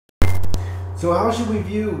So how should we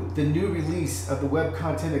view the new release of the Web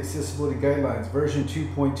Content Accessibility Guidelines, version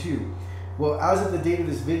 2.2? Well, as of the date of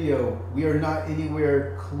this video, we are not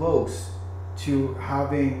anywhere close to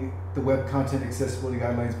having the Web Content Accessibility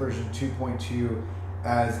Guidelines, version 2.2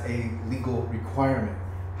 as a legal requirement.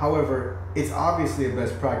 However, it's obviously a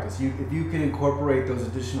best practice. If you can incorporate those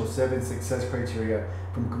additional 7 success criteria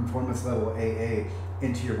from conformance level AA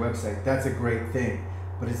into your website, that's a great thing.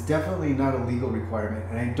 But it's definitely not a legal requirement,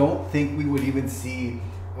 and I don't think we would even see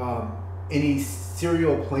any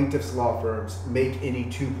serial plaintiffs law firms make any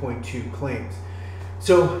 2.2 claims.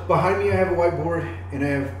 So behind me I have a whiteboard and I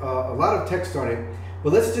have a lot of text on it,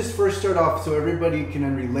 but let's just first start off so everybody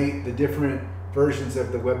can relate the different versions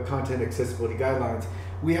of the Web Content Accessibility Guidelines.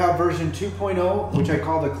 We have version 2.0, which I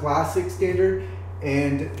call the classic standard,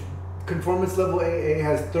 and conformance level AA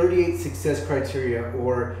has 38 success criteria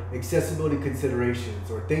or accessibility considerations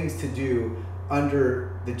or things to do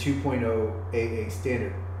under the 2.0 AA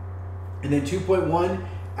standard. And then 2.1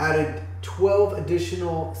 added 12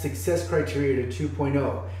 additional success criteria to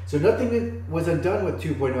 2.0. So nothing was undone with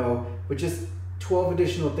 2.0, but just 12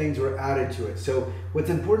 additional things were added to it. So what's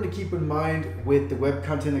important to keep in mind with the Web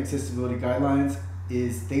Content Accessibility Guidelines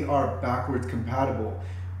is they are backwards compatible,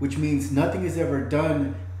 which means nothing is ever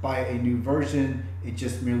done by a new version, it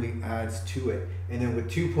just merely adds to it. And then with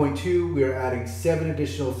 2.2, we are adding 7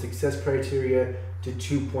 additional success criteria to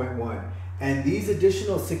 2.1. And these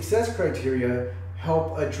additional success criteria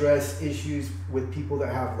help address issues with people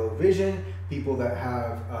that have low vision, people that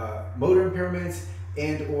have motor impairments,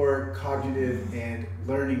 and or cognitive and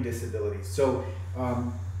learning disabilities. So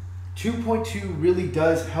 2.2 really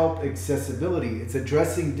does help accessibility. It's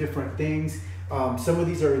addressing different things. Some of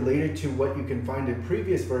these are related to what you can find in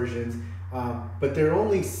previous versions, but there are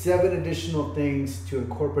only 7 additional things to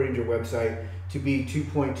incorporate into your website to be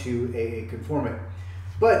 2.2 AA conformant.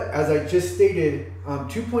 But as I just stated,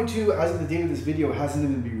 2.2 as of the date of this video hasn't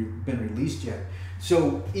even been released yet.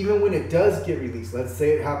 So even when it does get released, let's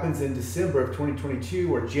say it happens in December of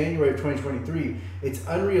 2022 or January of 2023, it's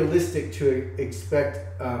unrealistic to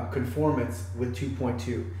expect conformance with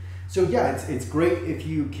 2.2. So yeah, it's great if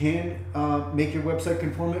you can make your website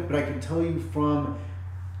conformant, but I can tell you from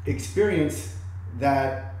experience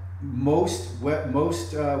that most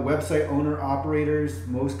website owner operators,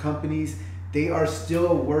 most companies, they are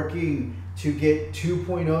still working to get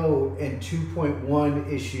 2.0 and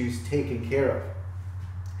 2.1 issues taken care of.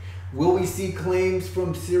 Will we see claims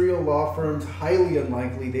from serial law firms? Highly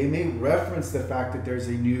unlikely. They may reference the fact that there's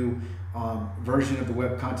a new version of the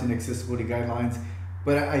Web Content Accessibility Guidelines,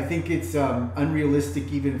 but I think it's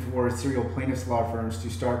unrealistic even for serial plaintiffs law firms to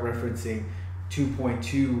start referencing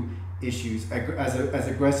 2.2 issues as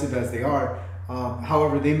aggressive as they are.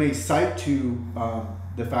 However, they may cite to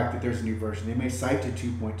the fact that there's a new version. They may cite to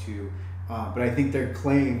 2.2, but I think their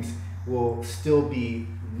claims will still be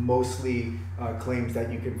mostly claims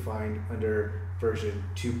that you can find under version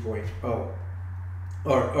 2.0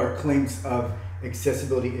 or claims of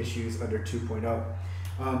accessibility issues under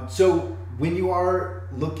 2.0. So when you are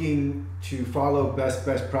looking to follow best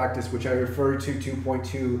practice, which I refer to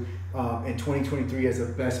 2.2 in 2023 as a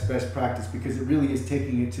best practice because it really is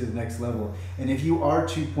taking it to the next level. And if you are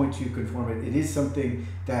 2.2 conformant, it is something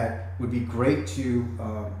that would be great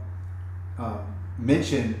to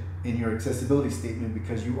mention in your accessibility statement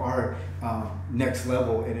because you are next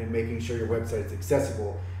level and in making sure your website is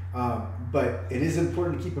accessible. But it is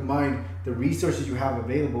important to keep in mind the resources you have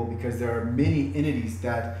available because there are many entities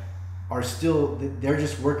that are still, they're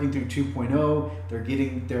just working through 2.0, they're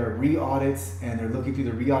getting their re-audits and they're looking through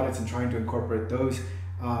the re-audits and trying to incorporate those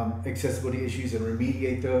accessibility issues and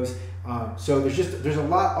remediate those. So there's a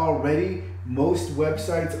lot already. Most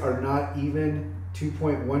websites are not even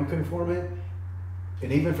 2.1 conformant,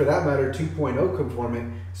 and even for that matter 2.0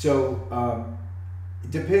 conformant. So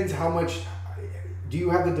it depends how much, do you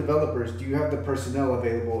have the developers, do you have the personnel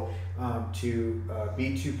available to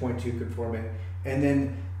be 2.2 conformant? And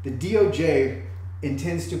then the DOJ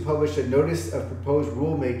intends to publish a notice of proposed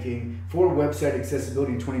rulemaking for website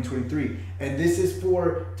accessibility in 2023. And this is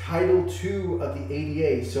for Title II of the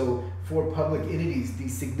ADA, so for public entities. The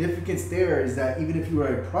significance there is that even if you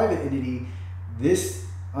are a private entity, this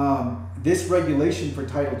regulation for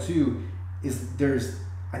Title II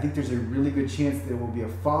I think there's a really good chance there will be a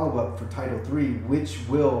follow-up for Title III, which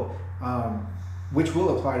will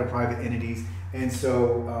apply to private entities. And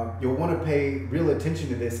so you'll want to pay real attention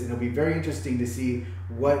to this, and it'll be very interesting to see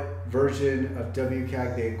what version of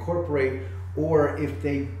WCAG they incorporate, or if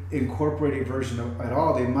they incorporate a version at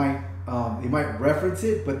all. They might reference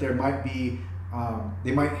it, but there might be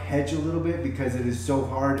they might hedge a little bit because it is so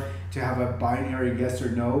hard to have a binary yes or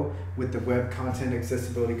no with the web content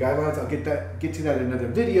accessibility guidelines. I'll get to that in another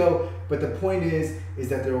video, but the point is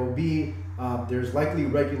that there will be there's likely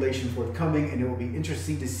regulation forthcoming, and it will be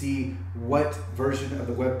interesting to see what version of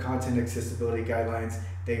the web content accessibility guidelines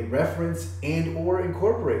they reference and or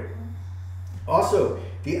incorporate. Also,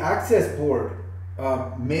 the Access Board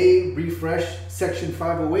may refresh Section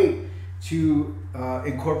 508 to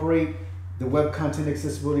incorporate the Web Content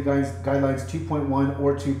Accessibility Guidelines 2.1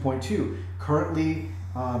 or 2.2. Currently,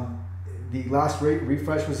 the last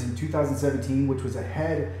refresh was in 2017, which was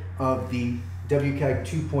ahead of the WCAG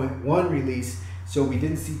 2.1 release, so we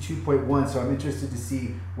didn't see 2.1, so I'm interested to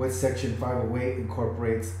see what Section 508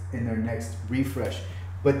 incorporates in their next refresh.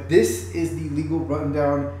 But this is the legal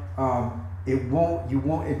rundown. You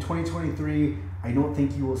won't in 2023, I don't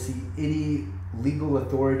think you will see any legal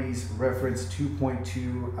authorities reference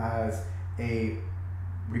 2.2 as a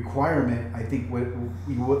requirement. I think what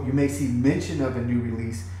you may see mention of a new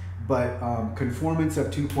release, but conformance of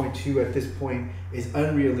 2.2 at this point is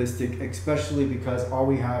unrealistic, especially because all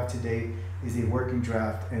we have to date is a working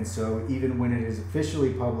draft, and so even when it is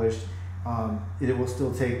officially published, it will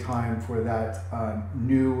still take time for that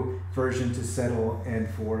new version to settle and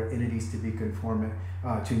for entities to be conformant,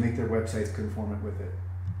 to make their websites conformant with it.